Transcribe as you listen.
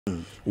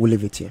We'll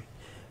leave it here.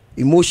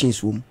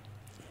 Emotions womb.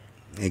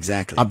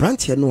 Exactly. A brand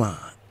here no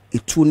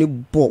it tuni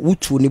born who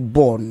tuni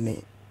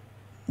born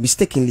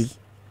mistakenly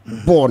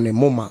born a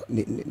mama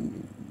we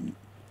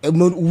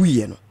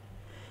no.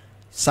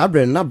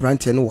 Sabre na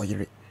brand here no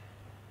wire.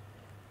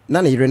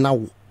 Na yire na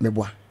wo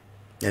meboa.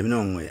 Yeah,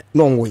 no way.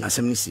 No way.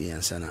 Asem ni si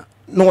ansana.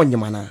 No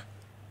nyamana.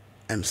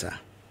 Emsa.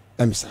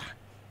 Emsa.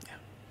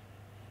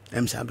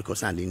 Emsa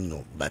because I didn't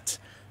know, but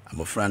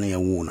I'm a friend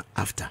of one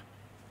after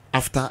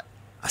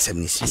asem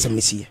ni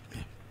si.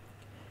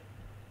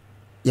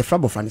 Your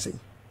friend friend say.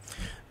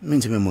 Mean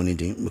to me money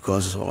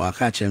because I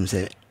catch him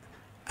say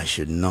I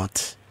should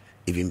not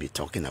even be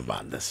talking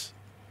about this.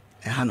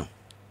 Hano.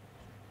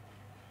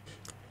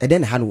 And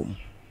then Hanu.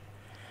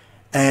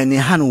 And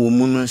Hanu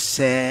woman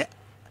say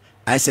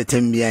I said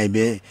Tembia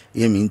be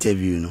yem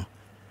interview no.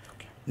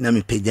 Na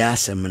me peja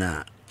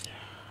semna.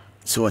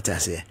 So what I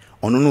say,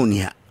 no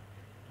near.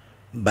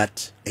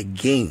 But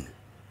again,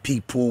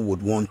 people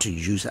would want to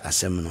use a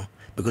seminar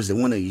because they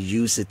want to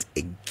use it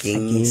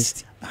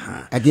against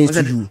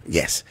you.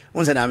 Yes.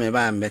 Once that I'm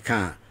about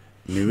my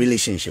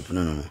relationship,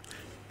 no.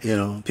 You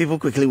know, people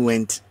quickly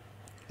went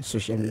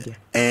social media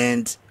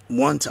and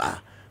want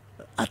to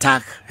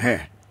attack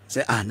her.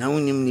 Say, now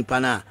ni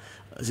pana,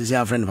 say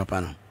our friend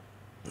papa no.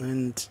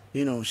 And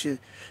you know, she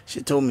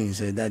told me,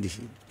 said, Daddy,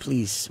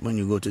 please, when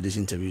you go to these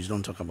interviews,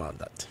 don't talk about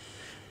that.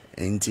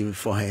 And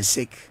for her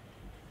sake,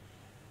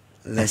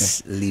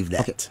 let's leave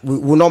that. Okay. We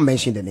will not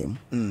mention the name.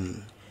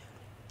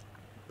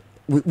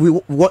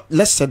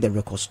 Let's set the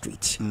record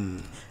straight.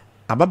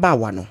 Ababa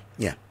wano.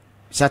 Yeah.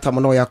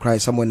 Satamono ya cry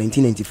somewhere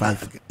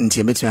 1995.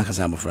 Nti betu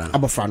akasa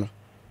abofrano.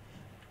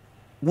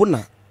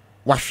 Wona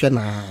wahwe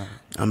na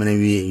I'm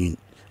in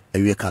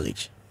a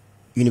college.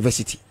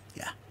 University.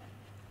 Yeah.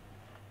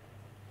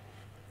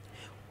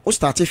 O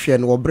started hwe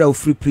no obra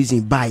free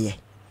prison buy.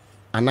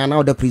 And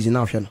now the prison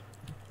now hwe no.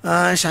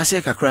 Shall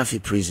say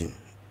Kakrafi prison,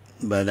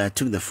 but I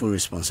took the full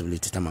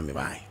responsibility to me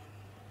by.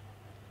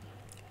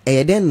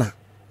 Then na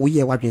we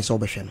hear what you saw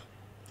no.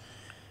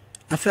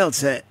 I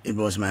felt it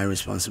was my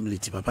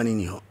responsibility. Papa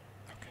ni ho.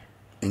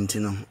 Okay.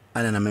 No,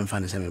 I don't know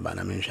fan say me ba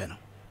na menhwe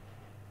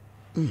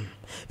no.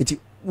 It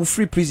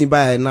free prison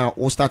by now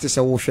or started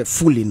say wo hwe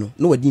fully no.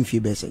 No we didn't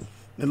feel be say.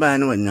 Me ba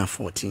no na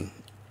 14.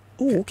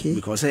 Oh, okay.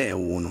 Because I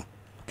wo no.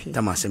 Okay.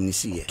 Tama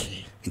 70 year.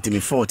 Into me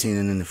 14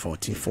 and then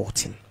 14.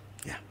 14.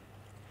 Yeah.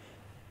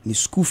 Ni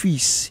school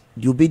fees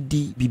di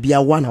obedi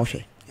bibia one house.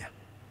 Yeah.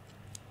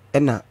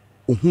 Ena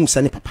ohun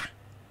se ne papa.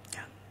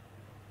 Yeah.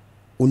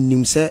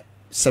 Onim se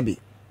sebe.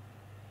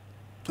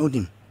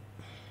 Odim.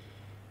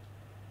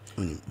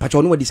 But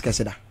you know what discuss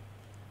that.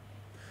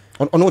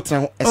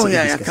 Oh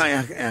yeah,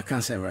 I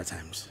can't several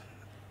times.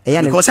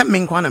 Because I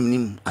mean kwana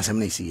mnim asem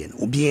na isi yen.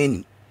 Obi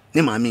ani.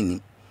 Ne ma me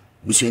ni.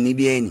 Busuani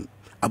bi ani.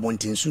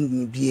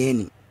 Abontensu bi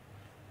ani.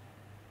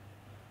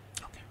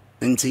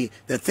 And see,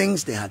 the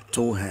things they had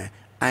told her,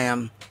 I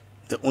am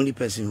the only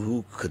person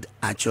who could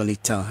actually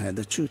tell her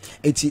the truth.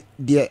 It's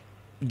the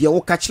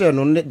okachire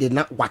no de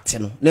na wate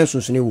no. Na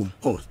sunsun ewu.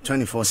 Oh,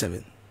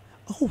 24/7.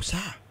 Oh, sir.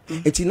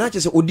 It's not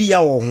just odi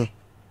ya wo ho.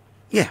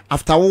 Yeah.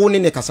 After wo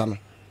ne kasa no.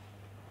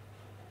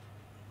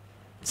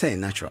 Say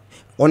natural.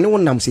 Only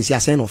one nam sisi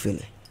asen no feel.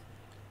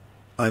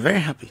 I'm very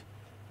happy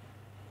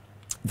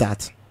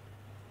that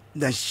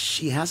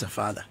she has a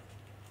father.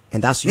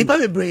 And that's you. Nipa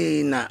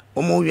bebre na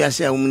omo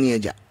wiase a omni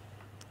eja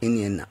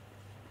eni na.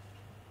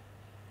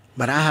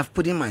 But I have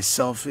put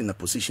myself in the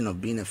position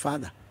of being a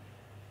father.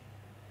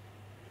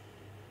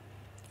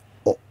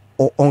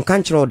 On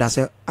kanchiro da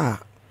say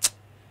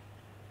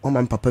on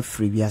my papa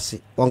free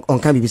wiase. On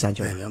kan bibi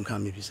sancho. On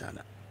kan bibi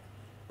sada.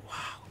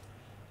 Wow.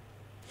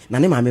 Na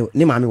ne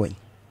mame wen.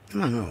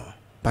 No.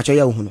 Pacho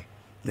ya hu no.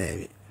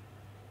 Baby.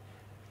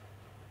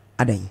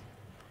 Adan.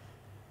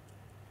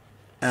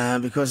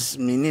 Because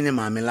me ni ne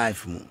mame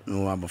life mu,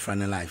 no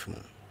abofrane life mu.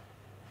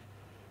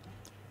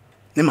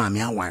 Ne mame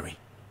a worry.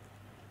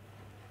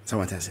 So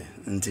what I say,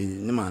 until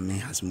ne mame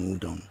has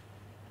moved on.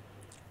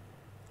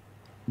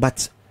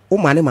 But o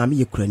mane mame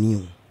ye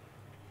kurani.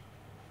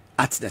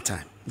 At the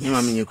time, ne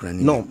mame ye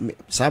kurani. No,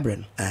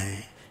 sabren.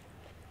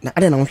 Na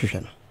adan na wo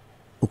hwehwe no.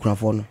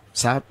 Okurafo no.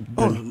 Sa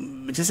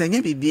just say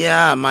nye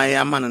bibia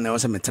my man na wo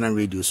say metena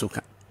radio so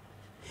ka.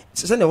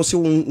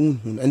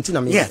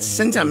 Yes,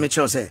 Center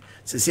Mitchell say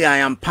I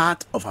am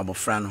part of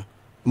Abofrano.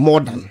 More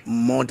than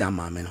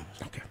Mameno.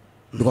 Okay.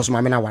 Because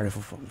Mamena worry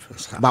for.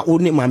 But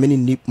only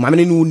Mameni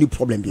no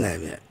problem.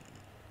 Yeah.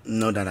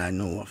 Not that I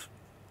know of.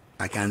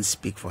 I can't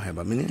speak for her,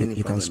 but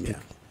you can speak.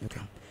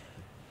 Okay.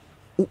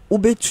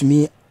 Ube to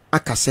me,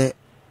 akase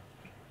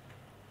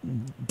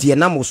the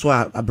enamo so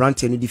a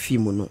branch any the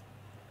film no.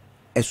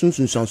 As soon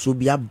as so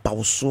be a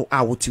bauso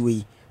out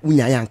way,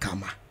 unya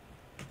kama.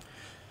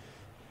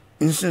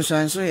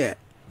 Instance, so yeah,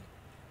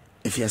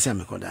 if you say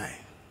me could die.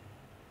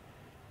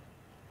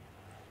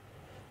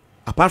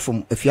 Apart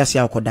from if you say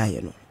I could die,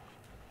 you know,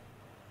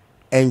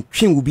 and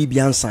Chin will be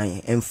beyond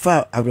sign, and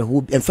far I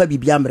hope, and far be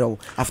beyond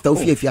after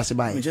if you say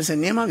by. Just a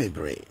name of it,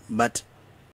 but